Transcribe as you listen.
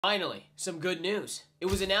Finally, some good news. It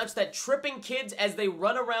was announced that tripping kids as they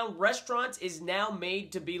run around restaurants is now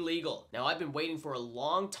made to be legal. Now, I've been waiting for a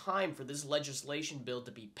long time for this legislation bill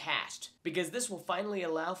to be passed, because this will finally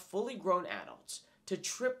allow fully grown adults to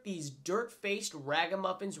trip these dirt-faced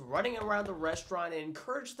ragamuffins running around the restaurant and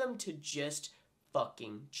encourage them to just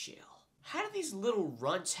fucking chill. How do these little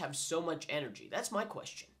runts have so much energy? That's my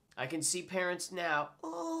question. I can see parents now,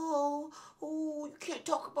 oh, you can't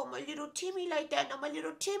talk about my little Timmy like that, not my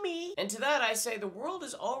little Timmy. And to that I say the world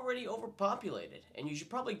is already overpopulated, and you should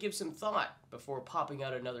probably give some thought before popping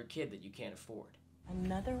out another kid that you can't afford.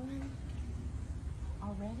 Another one?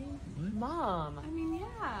 Already? What? Mom! I mean,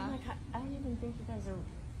 yeah. Like, I don't even think you guys are...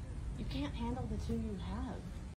 You can't handle the two you have.